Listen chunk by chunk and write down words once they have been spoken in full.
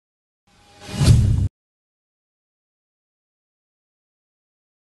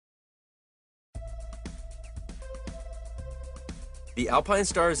The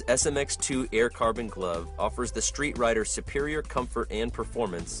Alpinestars SMX2 Air Carbon Glove offers the street rider superior comfort and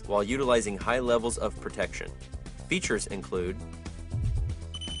performance while utilizing high levels of protection. Features include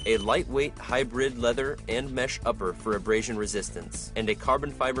a lightweight hybrid leather and mesh upper for abrasion resistance, and a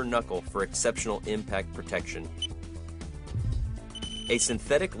carbon fiber knuckle for exceptional impact protection. A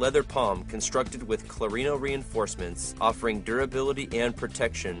synthetic leather palm constructed with Clarino reinforcements, offering durability and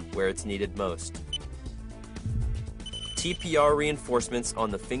protection where it's needed most. TPR reinforcements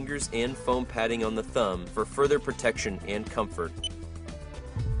on the fingers and foam padding on the thumb for further protection and comfort.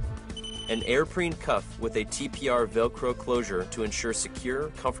 An airprene cuff with a TPR Velcro closure to ensure secure,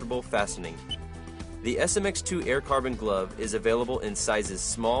 comfortable fastening. The SMX2 Air Carbon Glove is available in sizes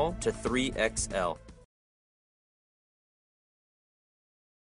small to 3XL.